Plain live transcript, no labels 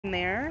in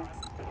there.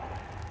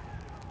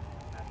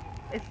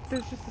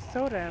 There's just a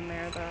soda in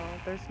there, though.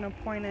 There's no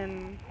point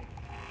in...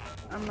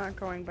 I'm not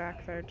going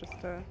back there just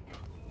to...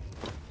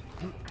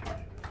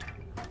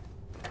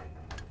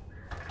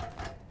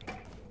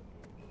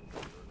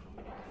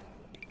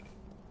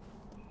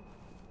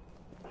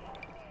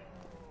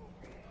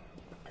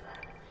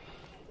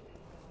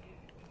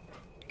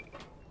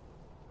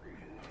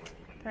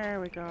 There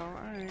we go.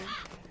 Alright.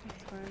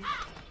 That's fine.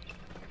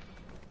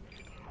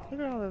 Look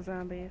at all those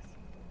zombies.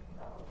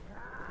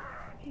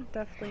 I'm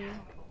definitely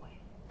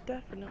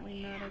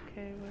not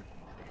okay with...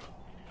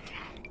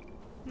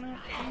 No,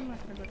 I'm not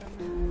gonna go down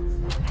there.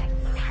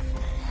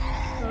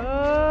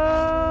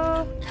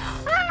 Oh!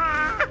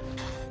 Ah!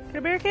 Can I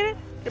barricade it?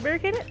 Can I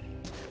barricade it?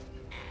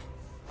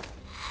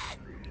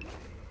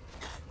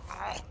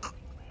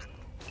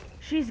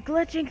 She's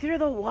glitching through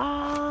the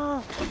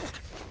wall!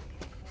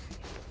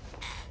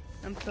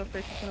 I'm so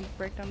afraid she's gonna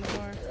break down the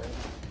door.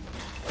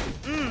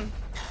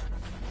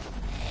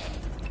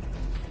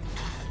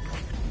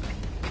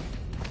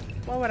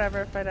 Well, whatever.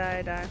 If I die,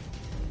 I die.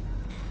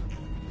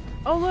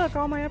 Oh, look!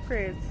 All my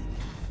upgrades.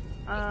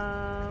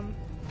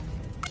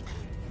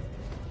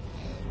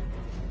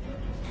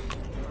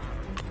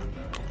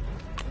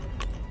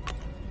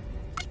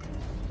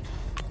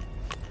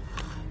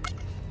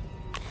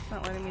 It's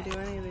not letting me do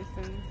any of these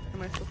things.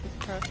 Am I supposed to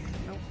press?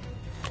 Nope.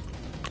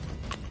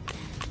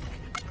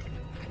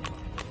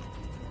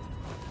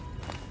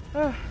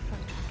 Oh,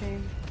 fuck this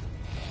game.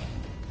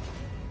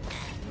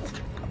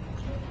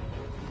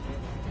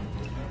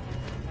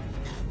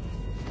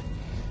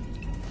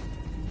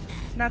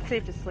 It's not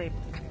safe to sleep.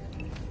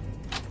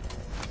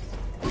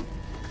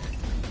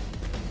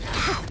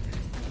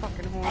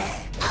 Fucking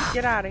horse.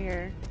 Get out of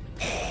here.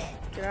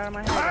 Get out of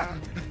my head.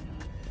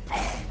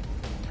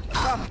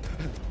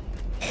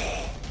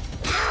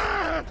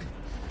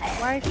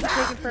 Why is she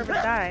taking forever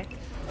to die?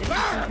 Is she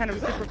some kind of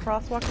super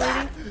crosswalk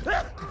lady?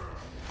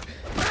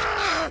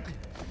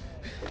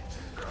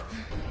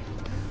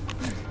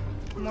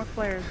 More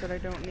flares that I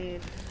don't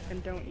need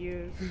and don't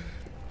use.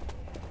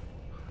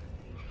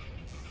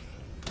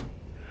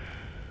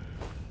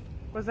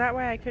 Was that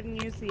why I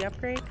couldn't use the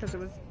upgrade? Because it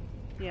was...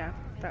 Yeah,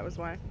 that was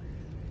why.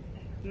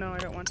 No, I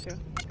don't want to.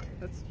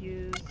 Let's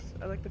use...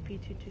 I like the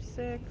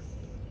P226.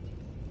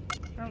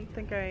 I don't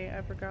think I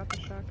ever got the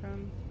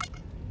shotgun.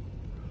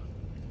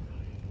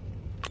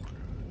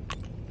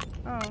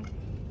 Oh.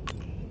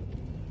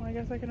 Well, I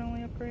guess I can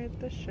only upgrade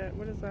this shit.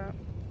 What is that?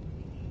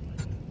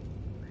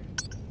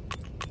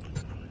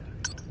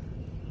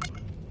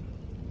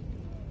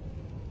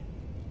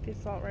 The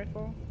assault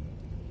rifle.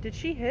 Did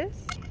she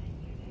hiss?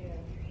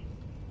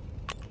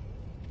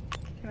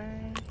 Can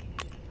I...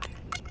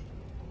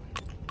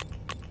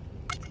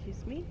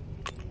 Excuse me?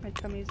 My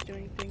tummy's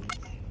doing things.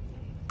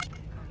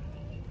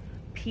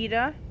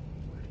 PETA?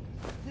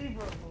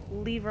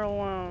 Leave her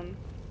alone.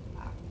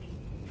 I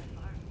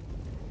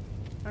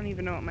don't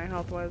even know what my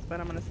health was, but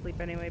I'm gonna sleep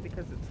anyway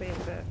because it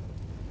saves it.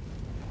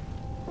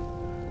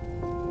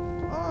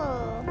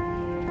 Oh.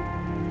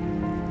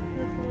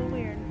 That's a little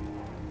weird.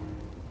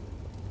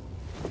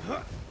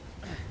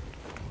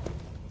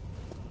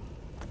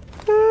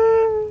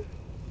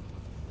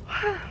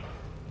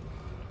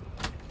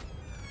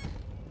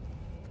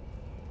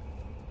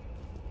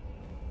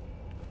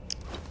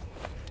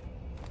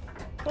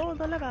 Pull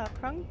the lever,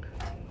 crunk.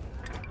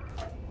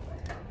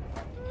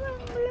 Run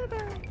the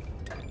lever.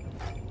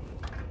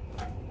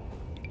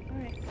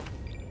 Alright.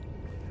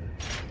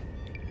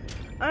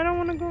 I don't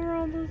want to go where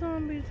all the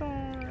zombies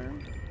are.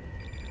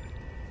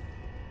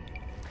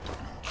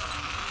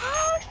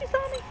 Oh, she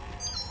saw me.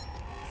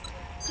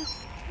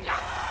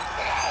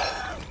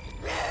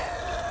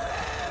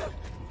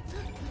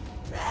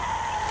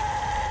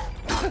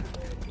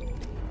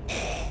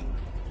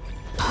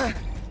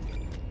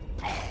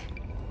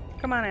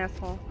 Come on,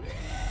 asshole.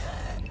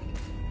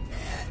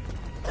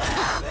 I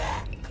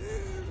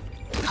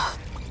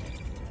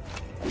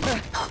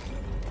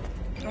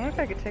wonder if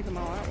I could take them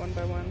all out one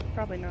by one.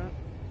 Probably not.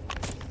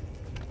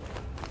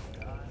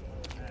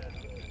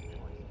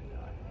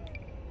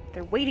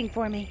 They're waiting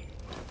for me.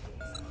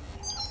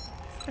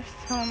 There's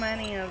so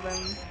many of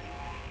them.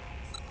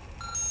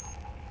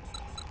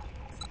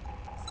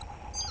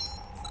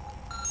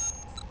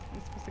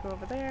 I'm supposed to go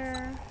over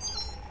there.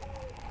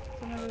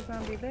 There's another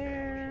zombie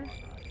there.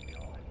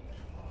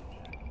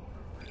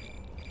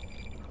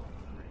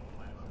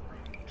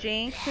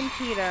 Jinx and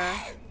PETA.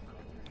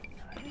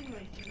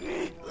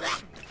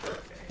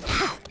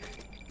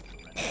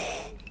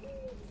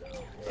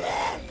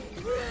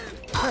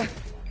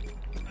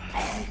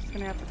 I'm just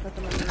gonna have to put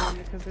them in the room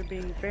because they're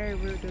being very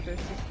rude to their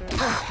sister.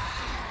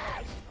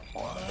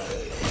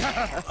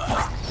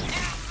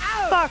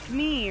 Fuck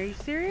me, are you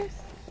serious?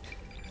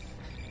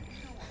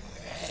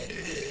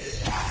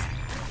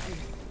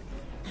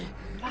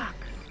 Fuck.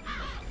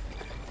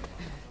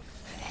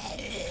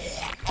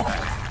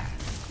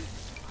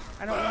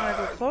 I don't want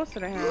to go closer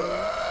to him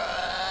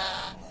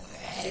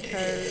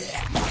because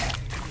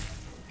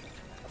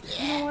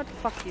you know what?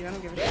 Fuck you. I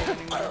don't give a shit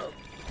anymore.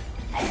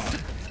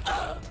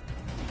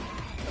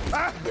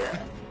 Come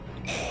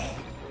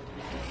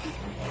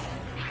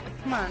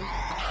on.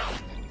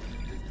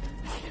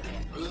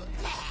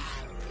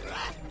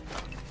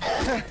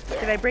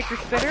 Did I break your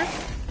spitter?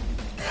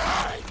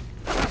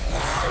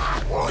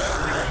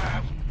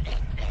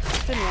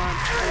 Didn't want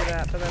to do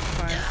that, but that's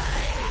fine.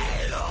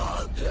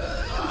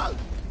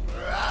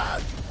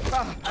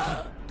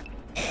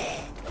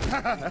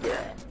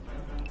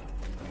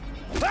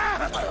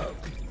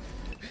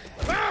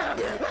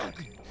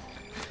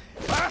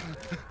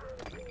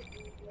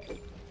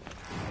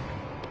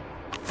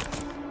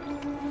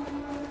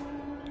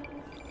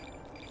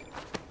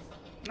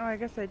 Oh, I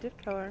guess I did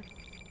kill her.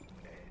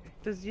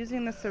 Does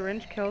using the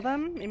syringe kill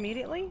them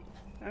immediately?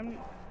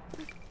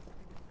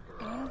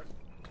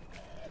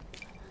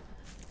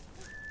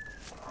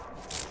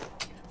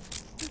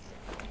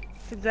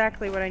 It's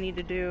exactly what I need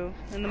to do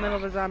in the middle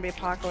of a zombie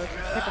apocalypse.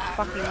 Pick a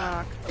fucking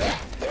rock.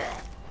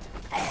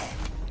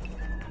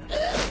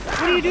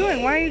 What are you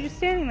doing? Why are you just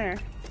standing there?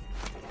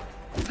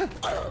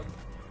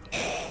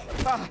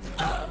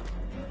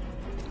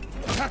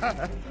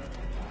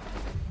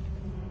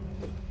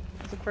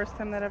 It's the first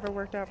time that ever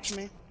worked out for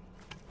me.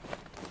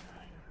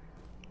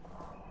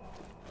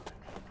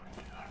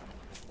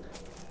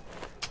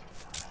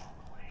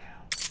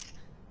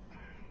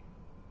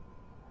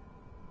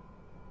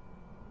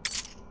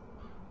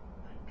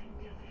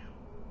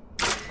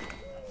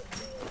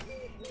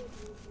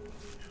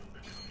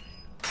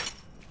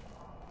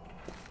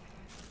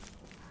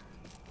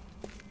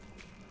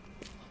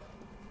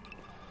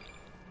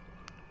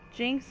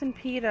 Jinx and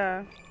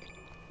PETA.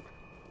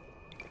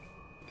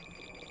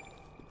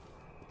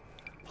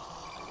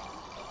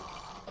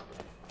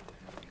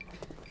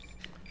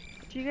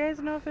 Do you guys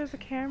know if there's a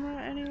camera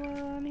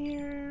anywhere on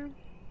here?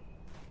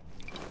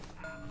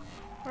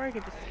 Or I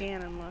could just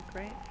scan and look,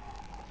 right?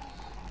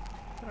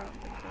 I don't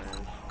think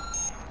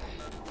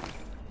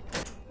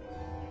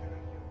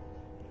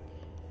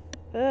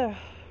there is. Ugh.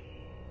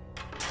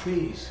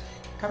 Please,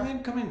 come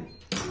in, come in.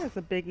 That's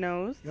a big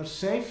nose. You're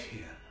safe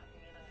here.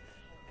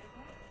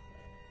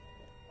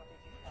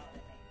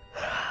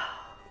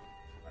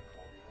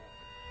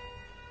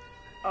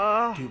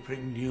 Do you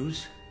bring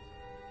news?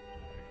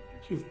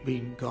 You've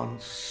been gone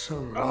so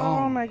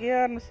long. Oh my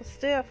god, I'm so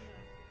stiff.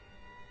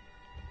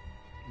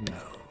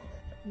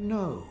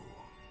 No.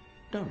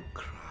 Don't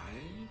cry.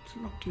 It's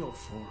not your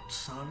fault,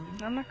 son.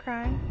 I'm not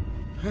crying.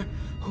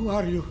 Who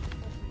are you?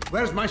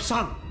 Where's my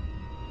son?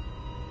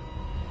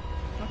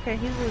 Okay,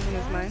 he's losing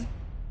his mind.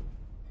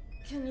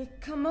 Can you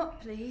come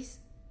up, please?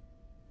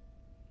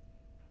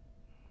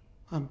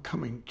 I'm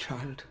coming,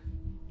 child.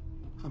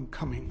 I'm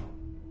coming.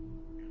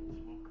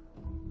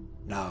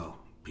 Now,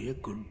 be a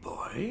good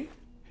boy.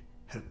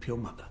 Help your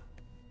mother.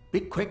 Be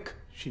quick.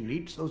 She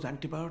needs those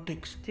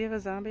antibiotics. Do you have a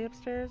zombie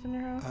upstairs in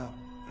your house?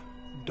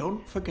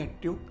 Don't forget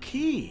your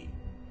key.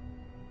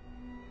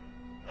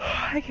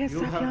 I can't You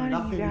stop have yawning,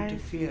 nothing you guys. to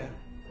fear.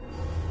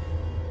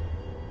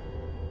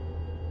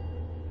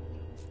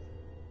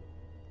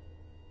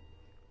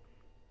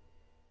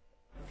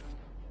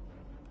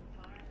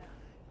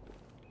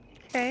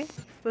 Okay,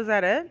 was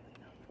that it?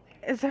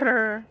 Is that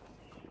our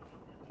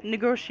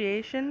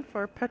negotiation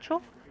for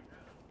petrol?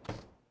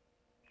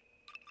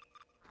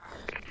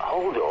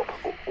 Hold up.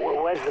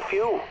 Where's the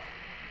fuel?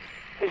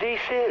 Is he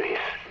serious?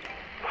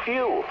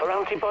 Fuel for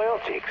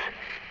antibiotics?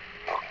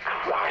 Oh,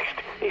 Christ.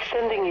 He's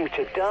sending you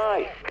to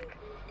die.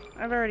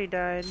 I've already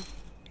died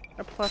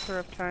a plethora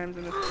of times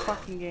in this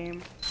fucking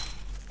game.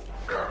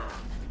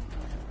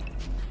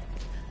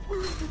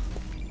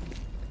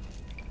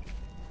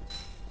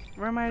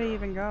 Where am I to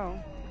even go?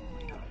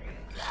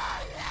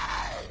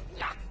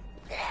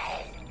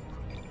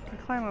 I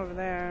climb over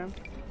there.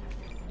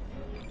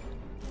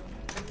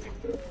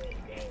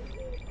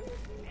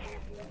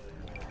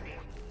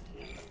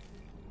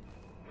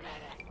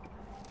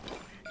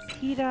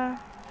 PETA.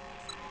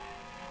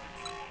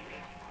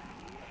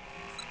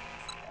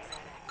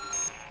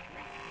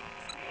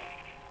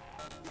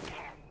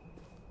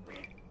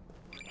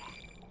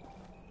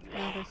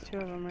 Oh, there's two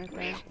of them right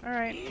there.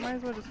 Alright, might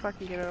as well just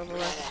fucking get it over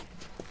with.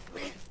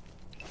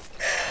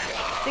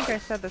 I think I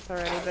said this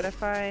already, but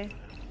if I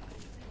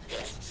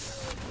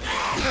just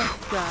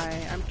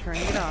die, I'm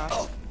turning it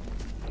off.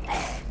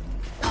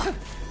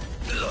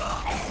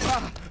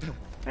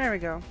 There we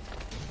go.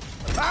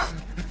 I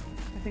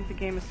think the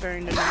game is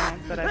starting to know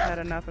that I've had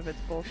enough of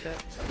its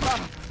bullshit.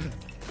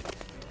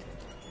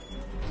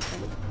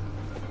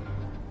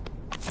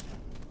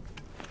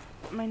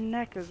 My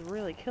neck is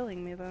really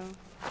killing me, though.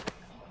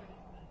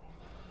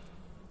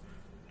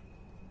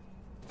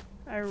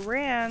 I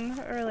ran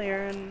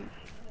earlier, and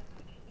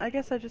I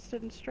guess I just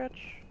didn't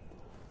stretch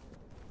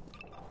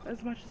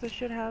as much as I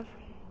should have.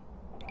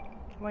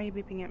 Why are you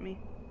beeping at me?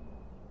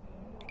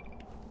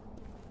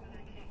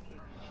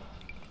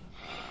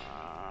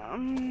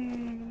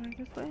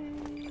 This way.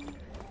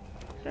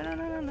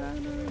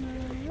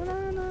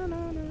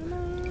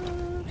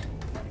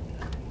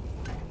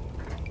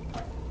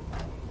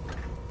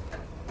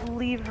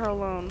 Leave her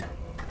alone.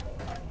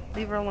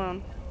 Leave her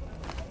alone.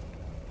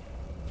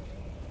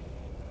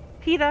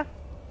 PETA!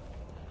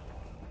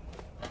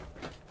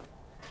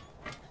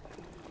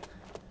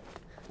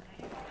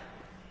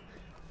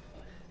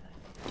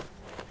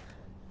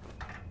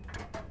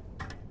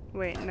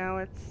 Wait, now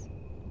it's...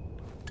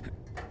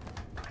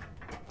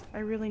 I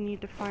really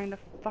need to find a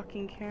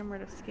fucking camera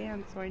to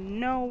scan so I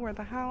know where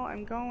the hell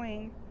I'm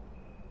going.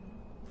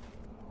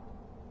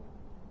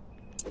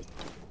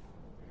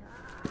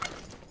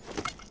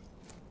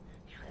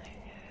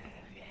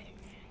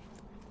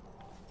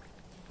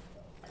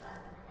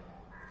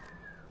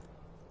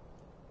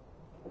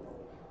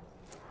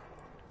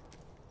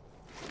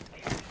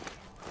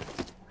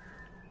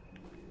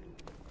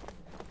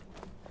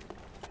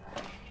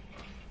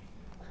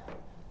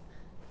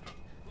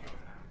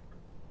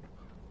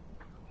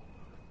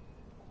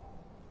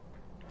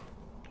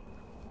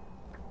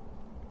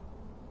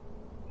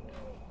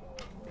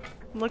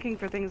 Looking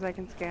for things I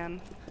can scan.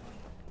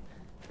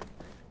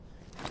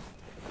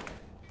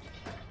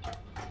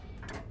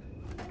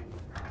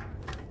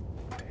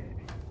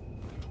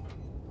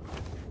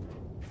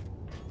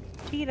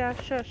 Peter,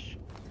 shush.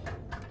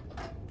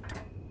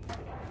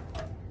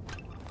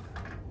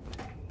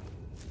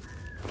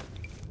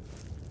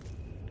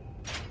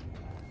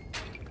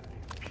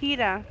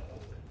 Peter.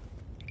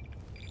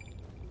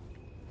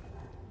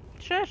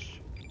 Shush.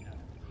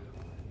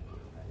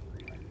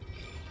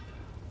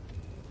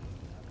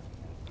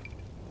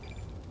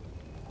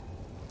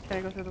 Can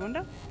I go through the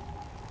window?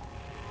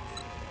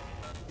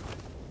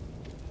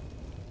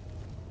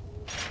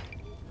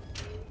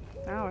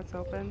 Now it's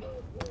open.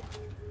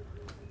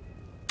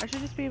 I should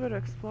just be able to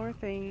explore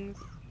things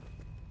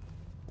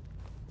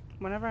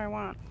whenever I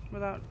want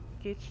without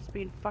gates just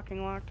being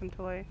fucking locked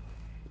until I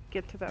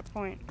get to that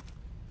point.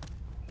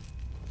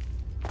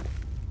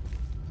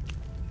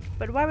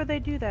 But why would they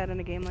do that in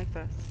a game like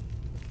this?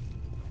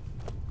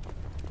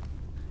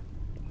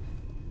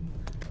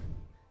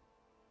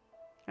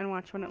 And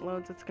watch when it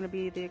loads, it's going to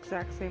be the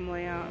exact same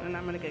layout, and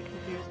I'm going to get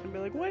confused and be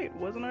like, wait,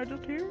 wasn't I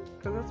just here?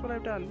 Because that's what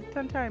I've done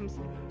 10 times,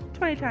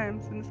 20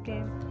 times in this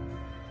game.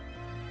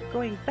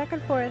 Going back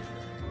and forth.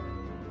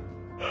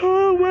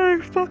 Oh,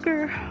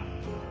 motherfucker.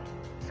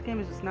 This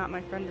game is just not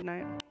my friend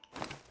tonight.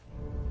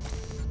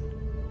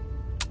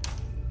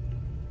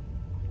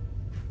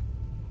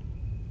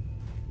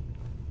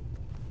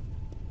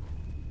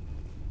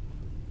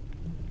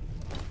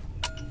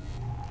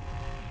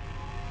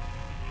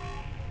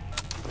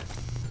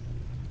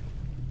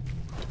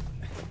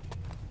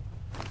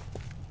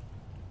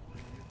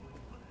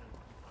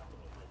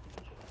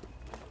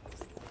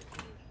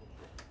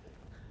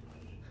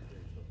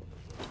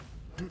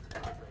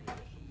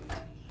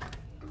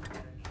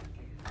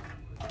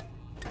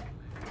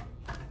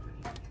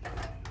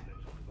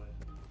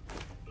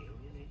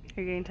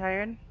 Are you getting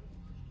tired?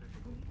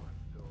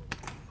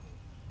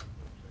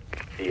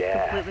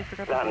 Yeah,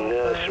 that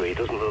nursery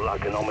doesn't look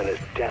like an ominous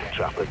death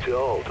trap at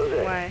all, does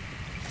it? Why?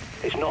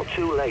 It's not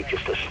too late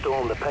just to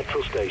storm the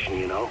petrol station,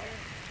 you know.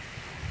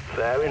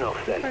 Fair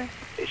enough then. Okay.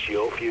 It's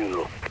your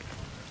funeral.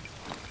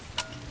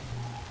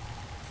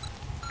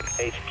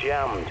 It's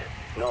jammed.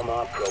 Not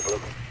my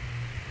problem.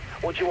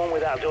 What do you want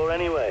with that door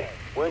anyway?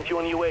 Weren't you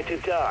on your way to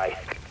die?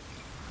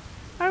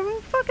 I'm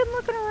fucking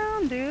looking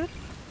around, dude.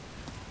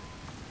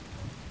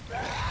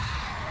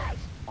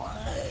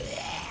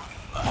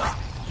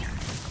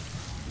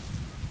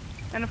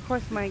 And of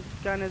course my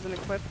gun isn't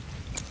equipped.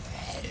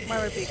 Why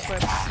would it be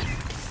equipped?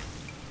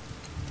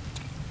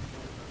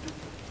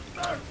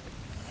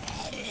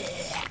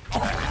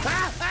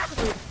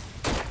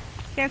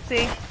 Can't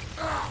see.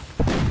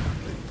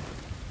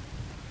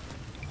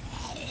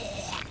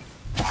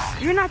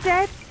 You're not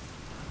dead?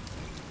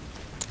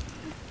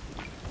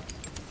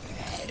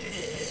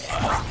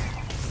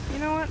 You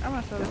know what? I'm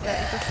gonna throw this at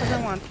you just because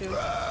I want to.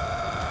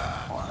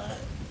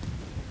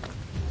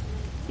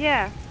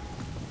 Yeah,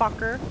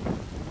 fucker.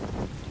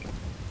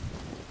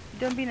 You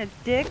done being a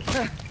dick?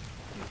 You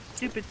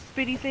stupid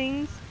spitty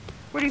things.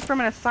 What are you from,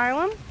 an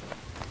asylum?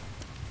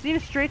 Is he in a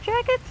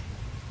straitjacket?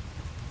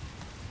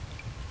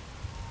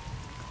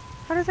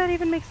 How does that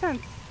even make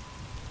sense?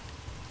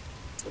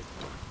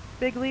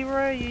 Big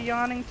Leroy, you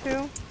yawning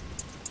too?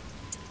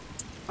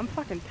 I'm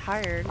fucking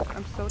tired.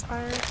 I'm so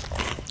tired.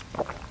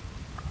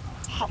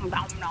 Hum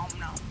nom nom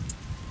nom.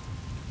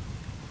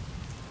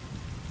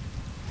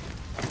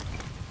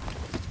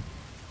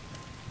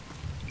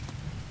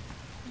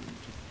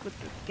 With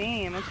this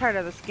game. I'm tired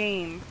of this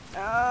game.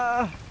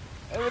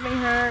 Everything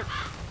hurts.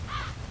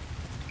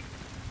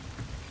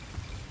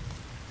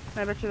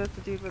 I bet you that's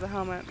the dude with a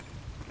helmet.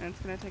 And it's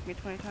gonna take me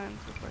 20 times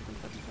before I can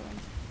fucking kill him.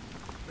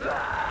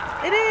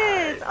 It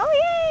is! Oh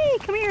yay!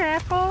 Come here,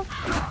 asshole!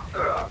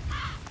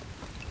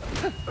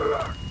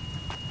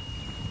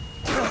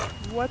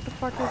 What the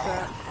fuck is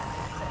that?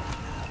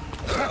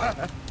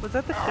 Was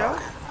that the show?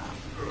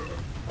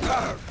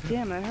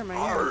 Damn, that hurt my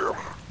ear.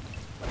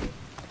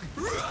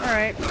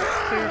 Alright,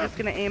 so you're just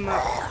gonna aim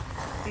up.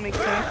 It makes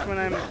sense when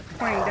I'm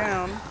pointing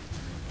down.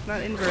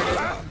 Not inverted,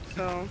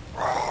 so...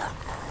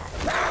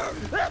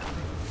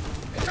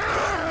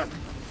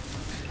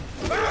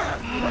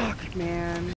 Fuck, man.